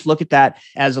always just look at that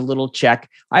as a little check.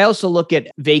 I also look at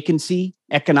vacancy,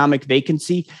 economic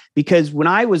vacancy, because when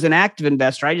I was an active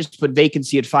investor, I just put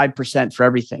vacancy at 5% for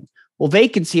everything. Well,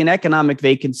 vacancy and economic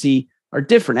vacancy are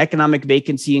different. Economic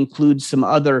vacancy includes some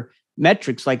other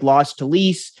metrics like loss to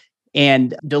lease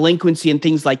and delinquency and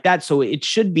things like that. So it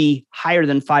should be higher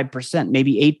than 5%,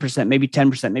 maybe 8%, maybe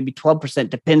 10%, maybe 12%,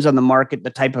 depends on the market, the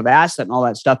type of asset and all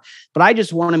that stuff. But I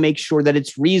just want to make sure that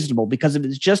it's reasonable because if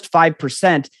it's just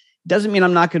 5%, doesn't mean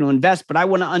I'm not going to invest, but I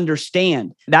want to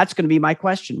understand. That's going to be my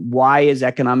question. Why is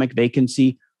economic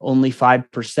vacancy only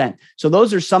 5%? So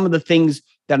those are some of the things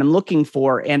that I'm looking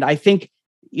for. And I think,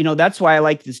 that's why I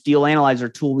like this deal analyzer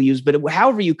tool we use. But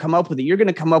however you come up with it, you're going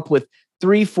to come up with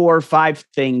 3, 4, 5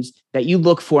 things that you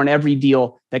look for in every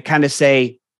deal that kind of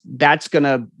say, that's going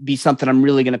to be something I'm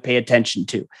really going to pay attention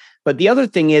to. But the other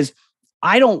thing is,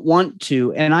 I don't want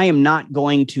to, and I am not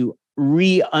going to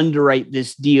re-underwrite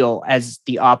this deal as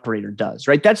the operator does,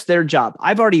 right? That's their job.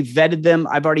 I've already vetted them.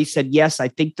 I've already said, yes, I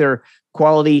think they're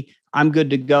quality. I'm good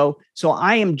to go. So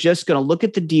I am just going to look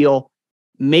at the deal,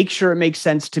 make sure it makes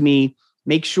sense to me,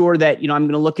 make sure that, I'm going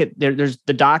to look at there's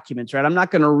the documents, right? I'm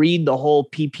not going to read the whole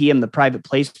PPM, the private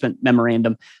placement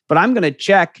memorandum, but I'm going to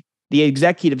check the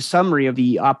executive summary of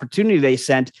the opportunity they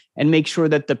sent and make sure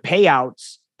that the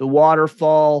payouts, the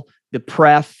waterfall, the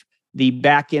pref, the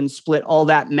back-end split, all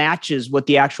that matches what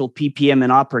the actual PPM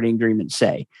and operating agreements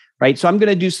say, right? So I'm going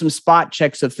to do some spot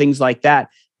checks of things like that,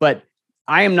 but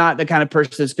I am not the kind of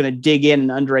person that's going to dig in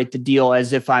and underwrite the deal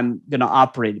as if I'm going to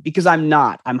operate it because I'm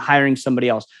not. I'm hiring somebody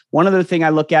else. One other thing I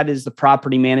look at is the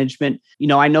property management.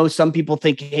 I know some people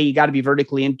think, hey, you got to be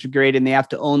vertically integrated and they have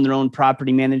to own their own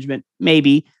property management.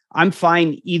 Maybe. I'm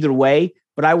fine either way,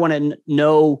 but I want to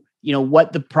know,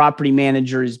 what the property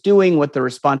manager is doing, what the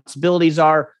responsibilities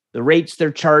are, the rates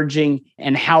they're charging,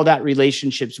 and how that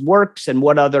relationship works and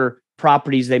what other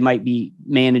properties they might be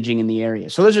managing in the area.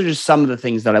 So those are just some of the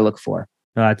things that I look for.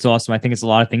 That's awesome. I think it's a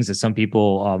lot of things that some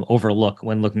people overlook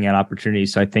when looking at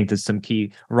opportunities. So I think there's some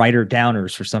key writer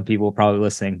downers for some people probably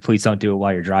listening. Please don't do it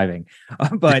while you're driving.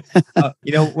 But,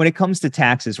 when it comes to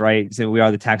taxes, right? So we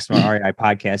are the Tax Smart REI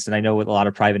podcast. And I know with a lot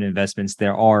of private investments,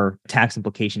 there are tax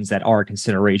implications that are a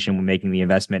consideration when making the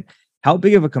investment. How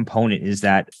big of a component is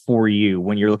that for you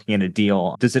when you're looking at a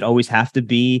deal? Does it always have to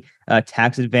be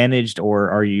tax advantaged, or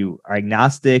are you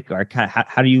agnostic, or kind of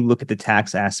how do you look at the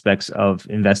tax aspects of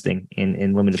investing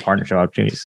in limited partnership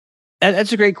opportunities?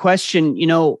 That's a great question.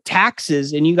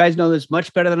 Taxes, and you guys know this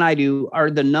much better than I do, are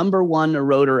the number one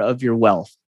eroder of your wealth,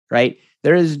 right?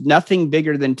 There is nothing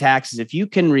bigger than taxes. If you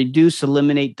can reduce,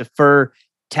 eliminate, defer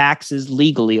taxes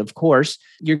legally, of course,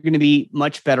 you're going to be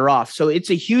much better off. So it's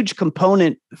a huge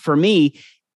component for me.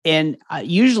 And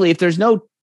usually if there's no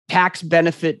tax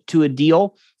benefit to a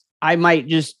deal, I might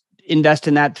just invest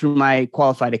in that through my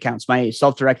qualified accounts, my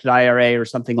self-directed IRA or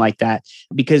something like that,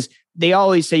 because they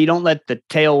always say you don't let the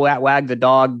tail wag the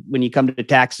dog when you come to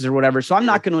taxes or whatever. So I'm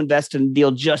not going to invest in a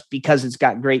deal just because it's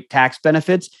got great tax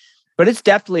benefits, but it's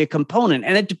definitely a component.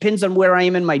 And it depends on where I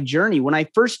am in my journey. When I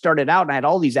first started out and I had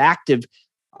all this active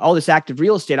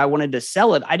real estate, I wanted to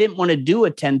sell it. I didn't want to do a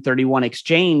 1031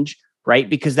 exchange, right?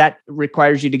 Because that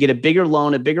requires you to get a bigger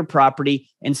loan, a bigger property,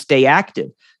 and stay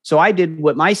active. So I did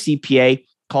what my CPA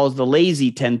calls the lazy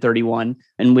 1031,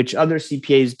 in which other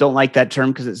CPAs don't like that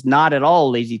term because it's not at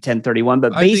all lazy 1031.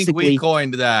 But basically, I think we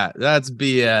coined that. That's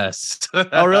BS.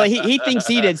 Oh, really? He thinks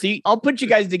he did. So I'll put you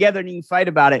guys together and you can fight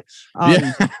about it.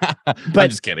 Yeah. But I'm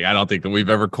just kidding. I don't think that we've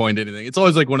ever coined anything. It's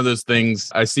always like one of those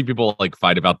things. I see people like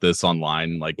fight about this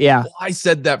online. Like, yeah, well, I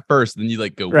said that first. Then you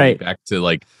like go way back to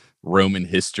like Roman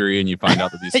history and you find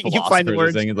out that these philosophers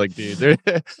are saying it's like, dude,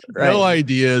 no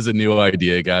idea is a new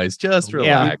idea, guys. Just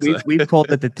relax. Yeah, we've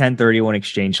called it the 1031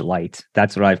 exchange light.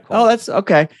 That's what I've called. Oh, that's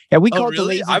okay. Yeah, we call it the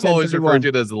really? lazy I've always 1031. referred to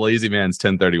it as the lazy man's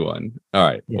 1031. All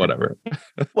right, whatever.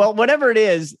 Well, whatever it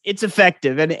is, it's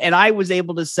effective. And I was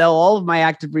able to sell all of my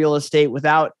active real estate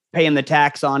without paying the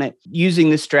tax on it using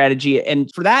this strategy.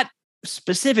 And for that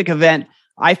specific event,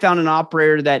 I found an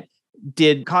operator that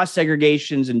did cost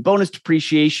segregations and bonus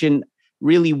depreciation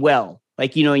really well.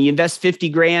 Like, you invest 50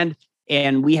 grand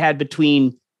and we had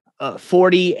between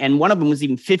 40 and one of them was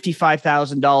even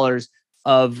 $55,000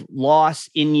 of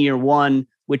loss in year one,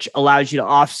 which allows you to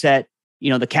offset,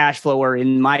 the cash flow, or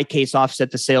in my case, offset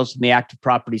the sales from the active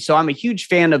property. So I'm a huge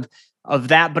fan of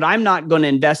that, but I'm not going to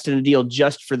invest in a deal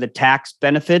just for the tax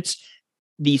benefits.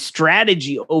 The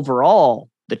strategy overall,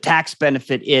 the tax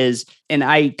benefit is, and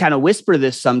I kind of whisper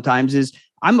this sometimes, is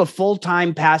I'm a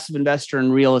full-time passive investor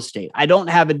in real estate. I don't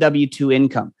have a W-2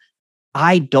 income.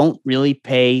 I don't really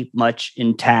pay much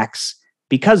in tax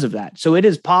because of that. So it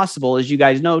is possible, as you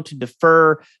guys know, to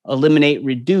defer, eliminate,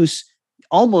 reduce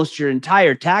almost your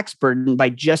entire tax burden by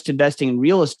just investing in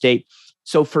real estate.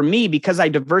 So for me, because I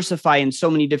diversify in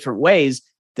so many different ways,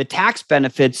 the tax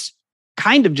benefits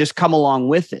kind of just come along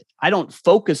with it. I don't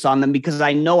focus on them because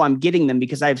I know I'm getting them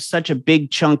because I have such a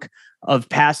big chunk of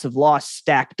passive loss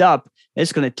stacked up.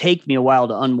 It's going to take me a while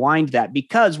to unwind that,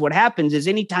 because what happens is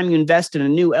anytime you invest in a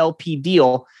new LP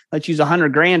deal, let's use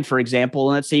 100 grand, for example,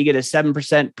 and let's say you get a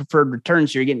 7% preferred return.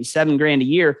 So you're getting 7 grand a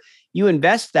year. You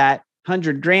invest that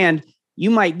 100 grand,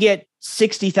 you might get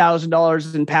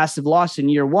 $60,000 in passive loss in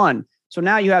year one. So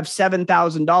now you have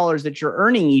 $7,000 that you're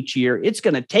earning each year. It's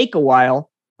going to take a while.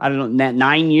 I don't know,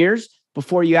 9 years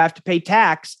before you have to pay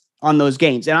tax on those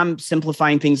gains. And I'm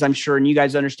simplifying things, I'm sure, and you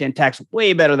guys understand tax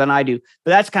way better than I do, but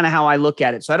that's kind of how I look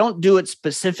at it. So I don't do it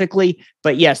specifically,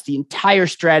 but yes, the entire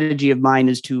strategy of mine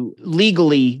is to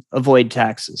legally avoid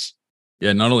taxes.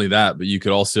 Yeah, not only that, but you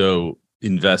could also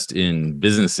invest in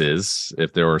businesses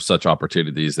if there are such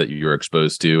opportunities that you're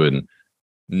exposed to and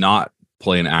not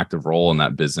play an active role in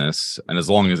that business. And as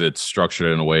long as it's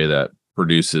structured in a way that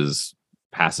produces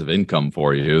passive income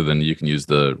for you, then you can use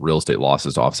the real estate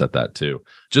losses to offset that too.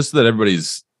 Just so that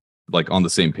everybody's like on the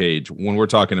same page, when we're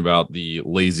talking about the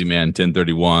lazy man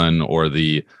 1031 or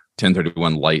the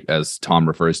 1031 light, as Tom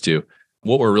refers to,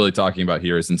 what we're really talking about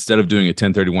here is instead of doing a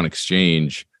 1031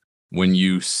 exchange, when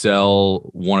you sell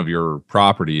one of your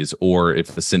properties, or if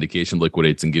the syndication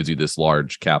liquidates and gives you this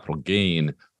large capital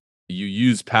gain, you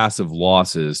use passive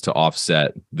losses to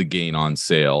offset the gain on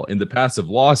sale. In the passive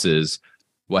losses,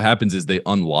 what happens is they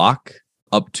unlock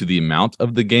up to the amount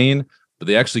of the gain, but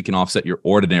they actually can offset your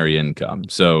ordinary income.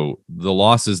 So the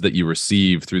losses that you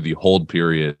receive through the hold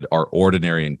period are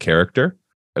ordinary in character.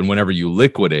 And whenever you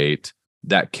liquidate,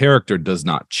 that character does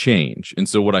not change. And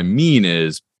so what I mean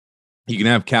is you can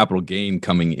have capital gain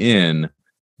coming in,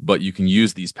 but you can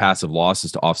use these passive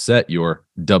losses to offset your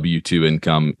W-2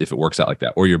 income if it works out like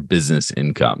that, or your business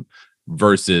income,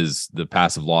 versus the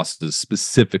passive losses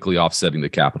specifically offsetting the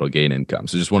capital gain income.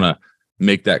 So just want to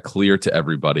make that clear to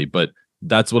everybody. But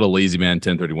that's what a lazy man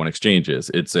 1031 exchange is.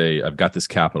 It's I've got this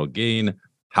capital gain.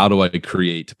 How do I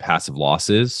create passive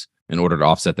losses in order to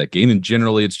offset that gain? And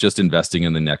generally, it's just investing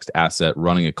in the next asset,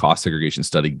 running a cost segregation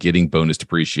study, getting bonus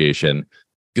depreciation,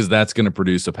 because that's going to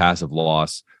produce a passive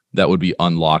loss that would be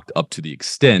unlocked up to the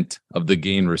extent of the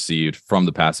gain received from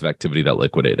the passive activity that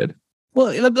liquidated. Well,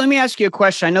 let me ask you a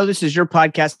question. I know this is your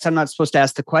podcast. I'm not supposed to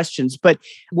ask the questions, but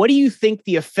what do you think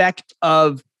the effect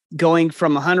of going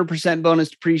from 100% bonus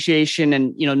depreciation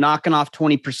and, knocking off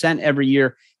 20% every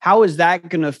year, how is that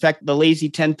going to affect the lazy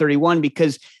 1031?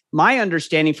 Because my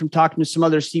understanding from talking to some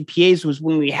other CPAs was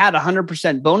when we had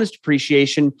 100% bonus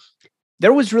depreciation,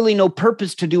 there was really no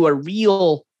purpose to do a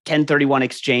real 1031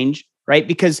 exchange, right?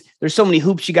 Because there's so many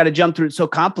hoops you got to jump through. It's so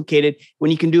complicated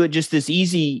when you can do it just this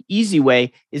easy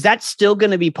way. Is that still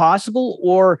going to be possible?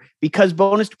 Or because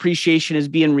bonus depreciation is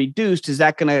being reduced, is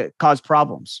that going to cause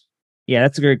problems? Yeah,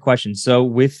 that's a great question. So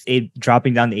with it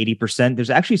dropping down to 80%, there's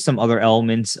actually some other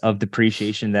elements of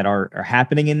depreciation that are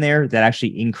happening in there that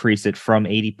actually increase it from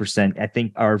 80%. I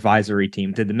think our advisory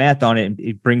team did the math on it, and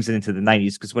it brings it into the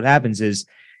 90s. Because what happens is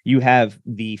you have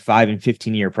the 5 and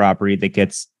 15 year property that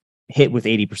gets hit with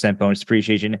 80% bonus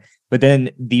depreciation. But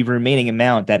then the remaining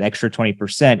amount, that extra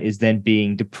 20%, is then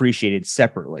being depreciated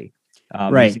separately.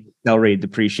 Right. Using accelerated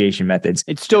depreciation methods.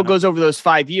 It still goes over those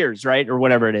 5 years, right? Or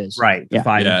whatever it is. Right.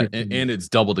 Yeah. And it's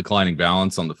double declining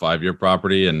balance on the 5-year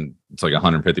property, and it's like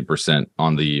 150%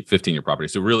 on the 15-year property.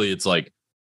 So really it's like,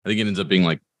 I think it ends up being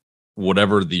like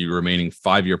whatever the remaining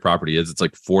 5-year property is, it's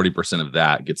like 40% of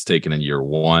that gets taken in year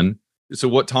one. So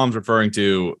what Tom's referring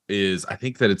to is, I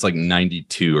think that it's like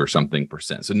 92 or something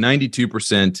percent. So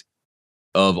 92%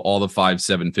 of all the 5,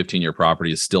 7, 15-year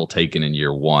property is still taken in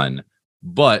year one,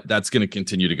 but that's going to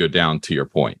continue to go down, to your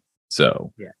point.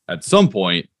 So at some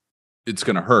point it's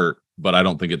going to hurt, but I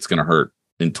don't think it's going to hurt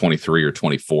in 23 or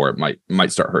 24. It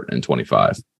might start hurting in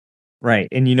 25. Right.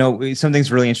 And,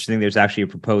 something's really interesting. There's actually a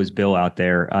proposed bill out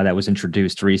there that was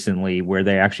introduced recently where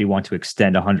they actually want to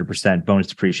extend 100% bonus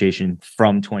depreciation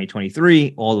from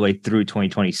 2023 all the way through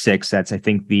 2026. That's, I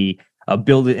think, the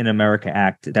Build It in America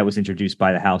Act that was introduced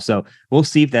by the House. So we'll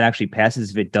see if that actually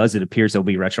passes. If it does, it appears it'll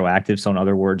be retroactive. So in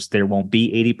other words, there won't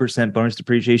be 80% bonus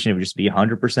depreciation. It would just be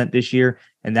 100% this year.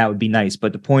 And that would be nice.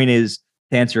 But the point is,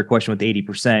 to answer your question with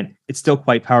 80%, it's still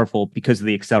quite powerful because of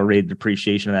the accelerated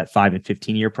depreciation of that 5 and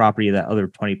 15-year property, that other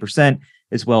 20%,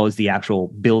 as well as the actual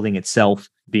building itself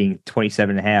being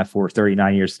 27.5 or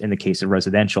 39 years in the case of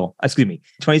residential.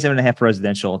 27.5 for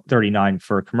residential, 39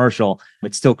 for commercial.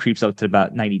 It still creeps up to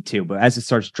about 92. But as it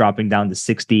starts dropping down to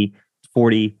 60,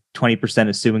 40, 20%,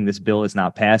 assuming this bill is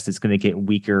not passed, it's going to get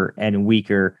weaker and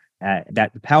weaker. The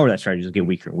power of that strategy will get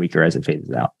weaker and weaker as it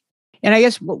phases out. And I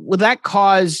guess, will that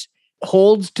cause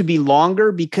holds to be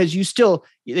longer? Because you still,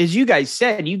 as you guys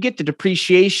said, you get the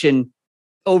depreciation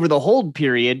over the hold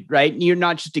period, right? You're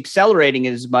not just accelerating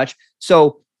it as much.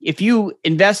 So if you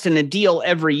invest in a deal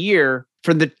every year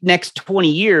for the next 20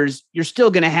 years, you're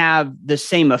still going to have the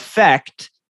same effect,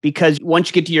 because once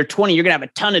you get to year 20, you're going to have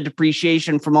a ton of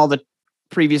depreciation from all the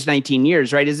previous 19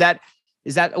 years, right? Is that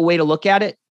a way to look at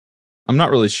it? I'm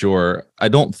not really sure. I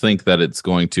don't think that it's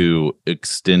going to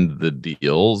extend the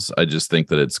deals. I just think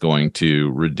that it's going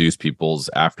to reduce people's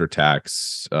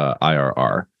after-tax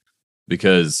IRR,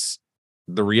 because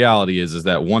the reality is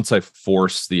that once I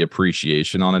force the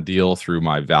appreciation on a deal through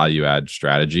my value add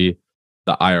strategy,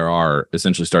 the IRR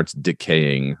essentially starts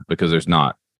decaying, because there's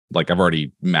not, like, I've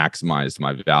already maximized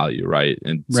my value, right?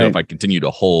 And so if I continue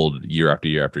to hold year after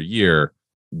year after year,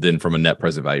 then from a net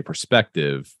present value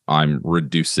perspective, I'm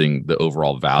reducing the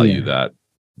overall value that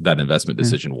investment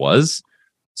decision was.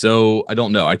 So I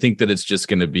don't know. I think that it's just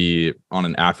going to be on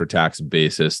an after-tax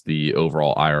basis, the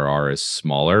overall IRR is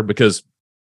smaller, because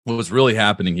what's really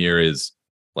happening here is,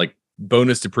 like,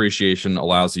 bonus depreciation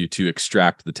allows you to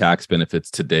extract the tax benefits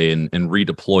today and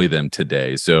redeploy them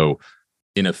today. So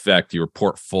in effect, your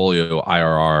portfolio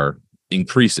IRR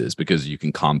increases because you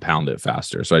can compound it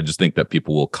faster. So I just think that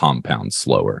people will compound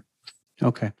slower.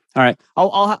 Okay. All right.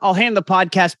 I'll hand the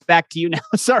podcast back to you now.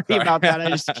 Sorry about that.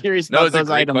 I'm just curious about those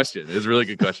items. Question. It's a really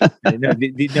good question.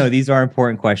 No, these are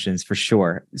important questions for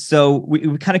sure. So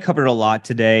we kind of covered a lot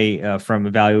today, from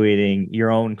evaluating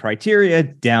your own criteria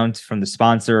down from the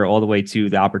sponsor all the way to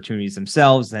the opportunities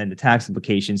themselves and the tax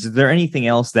implications. Is there anything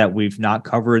else that we've not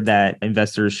covered that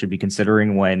investors should be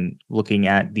considering when looking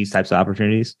at these types of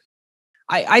opportunities?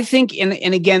 I think, and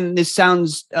again, this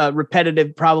sounds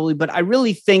repetitive probably, but I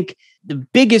really think the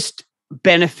biggest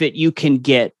benefit you can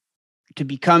get to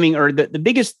becoming, or the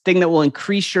biggest thing that will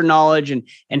increase your knowledge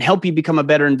and help you become a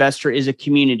better investor, is a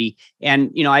community.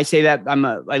 And, I say that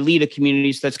I lead a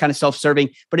community, so that's kind of self-serving,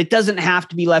 but it doesn't have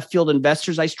to be left field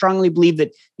investors. I strongly believe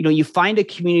that, you find a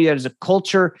community that is a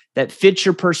culture that fits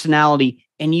your personality,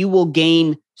 and you will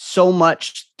gain so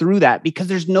much through that, because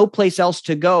there's no place else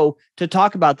to go to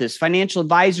talk about this. Financial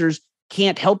advisors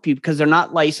can't help you because they're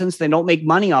not licensed. They don't make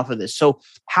money off of this. So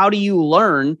how do you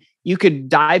learn? You could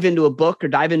dive into a book or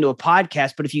dive into a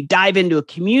podcast, but if you dive into a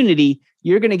community,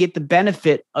 you're going to get the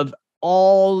benefit of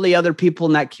all the other people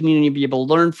in that community, be able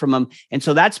to learn from them. And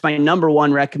so that's my number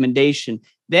one recommendation.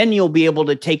 Then you'll be able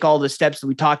to take all the steps that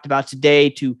we talked about today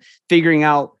to figuring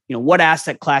out, what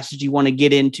asset classes you want to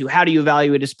get into. How do you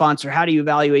evaluate a sponsor? How do you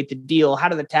evaluate the deal? How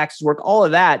do the taxes work? All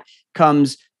of that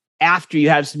comes after you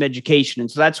have some education. And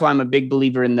so that's why I'm a big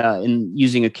believer in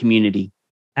using a community.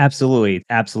 Absolutely.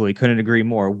 Couldn't agree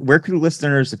more. Where could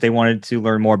listeners, if they wanted to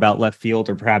learn more about Left Field,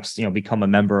 or perhaps, become a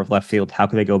member of Left Field, how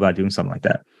could they go about doing something like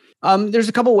that? There's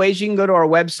a couple ways. You can go to our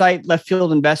website,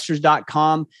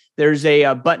 leftfieldinvestors.com. There's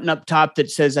a button up top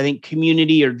that says, I think,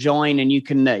 community or join, and you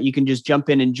can just jump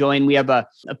in and join. We have a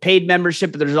paid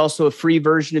membership, but there's also a free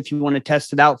version if you want to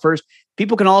test it out first.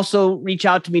 People can also reach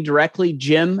out to me directly.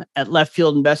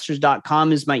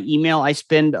 Jim@leftfieldinvestors.com is my email. I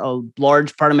spend a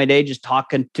large part of my day just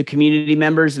talking to community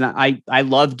members. And I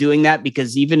love doing that,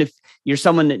 because even if you're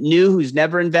someone that new who's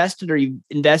never invested, or you've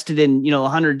invested in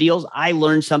 100 deals, I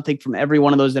learned something from every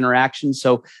one of those interactions.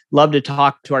 So love to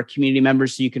talk to our community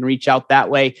members, so you can reach out that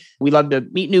way. We love to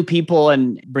meet new people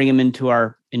and bring them into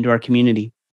our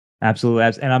community.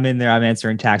 Absolutely. And I'm in there. I'm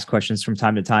answering tax questions from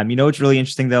time to time. What's really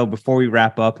interesting, though, before we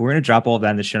wrap up, we're going to drop all of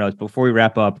that in the show notes. Before we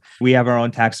wrap up, we have our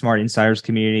own Tax Smart Insiders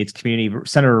community. It's a community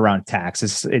centered around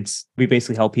tax. We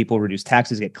basically help people reduce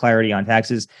taxes, get clarity on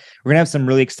taxes. We're going to have some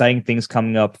really exciting things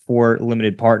coming up for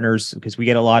limited partners, because we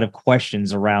get a lot of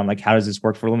questions around, like, how does this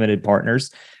work for limited partners?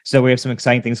 So we have some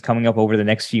exciting things coming up over the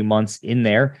next few months in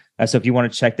there. So if you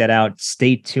want to check that out,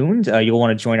 stay tuned. You'll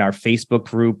want to join our Facebook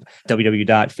group,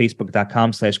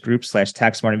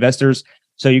 www.facebook.com/group/taxsmartinvestors.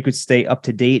 So you could stay up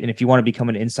to date. And if you want to become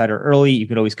an insider early, you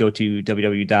can always go to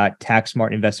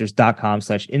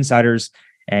www.taxsmartinvestors.com/insiders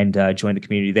and join the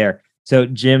community there. So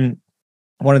Jim,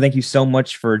 I want to thank you so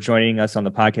much for joining us on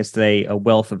the podcast today. A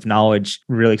wealth of knowledge.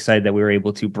 Really excited that we were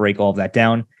able to break all of that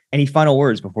down. Any final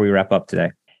words before we wrap up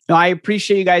today? No, I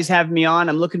appreciate you guys having me on.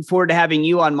 I'm looking forward to having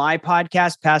you on my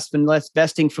podcast, Passive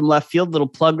Investing from Left Field. Little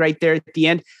plug right there at the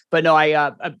end. But no,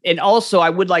 and also I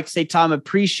would like to say, Tom,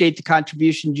 appreciate the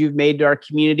contributions you've made to our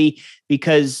community,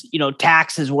 because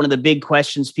tax is one of the big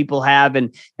questions people have,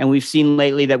 and we've seen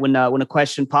lately that when a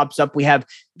question pops up, we have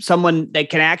someone that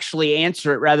can actually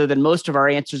answer it, rather than most of our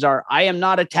answers are, I am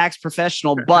not a tax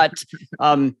professional, but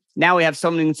now we have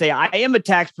someone who can say, I am a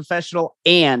tax professional.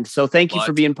 And so thank you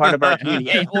for being part of our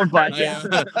community.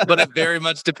 But it very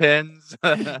much depends.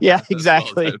 Yeah,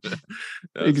 exactly.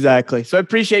 Exactly. So I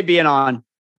appreciate being on.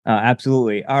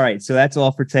 Absolutely. All right. So that's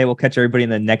all for today. We'll catch everybody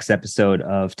in the next episode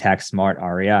of Tax Smart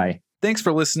REI. Thanks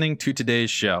for listening to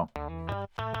today's show.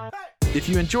 If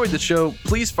you enjoyed the show,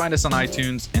 please find us on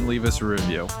iTunes and leave us a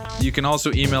review. You can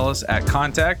also email us at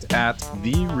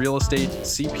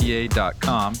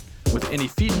contact@therealestatecpa.com with any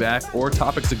feedback or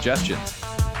topic suggestions.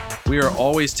 We are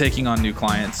always taking on new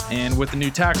clients, and with the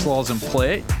new tax laws in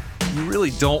play, you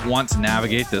really don't want to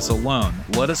navigate this alone.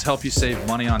 Let us help you save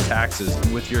money on taxes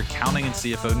with your accounting and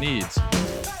CFO needs.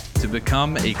 To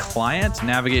become a client,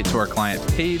 navigate to our client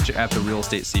page at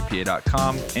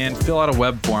therealestatecpa.com and fill out a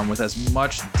web form with as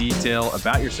much detail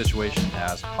about your situation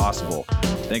as possible.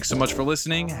 Thanks so much for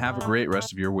listening. Have a great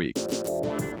rest of your week.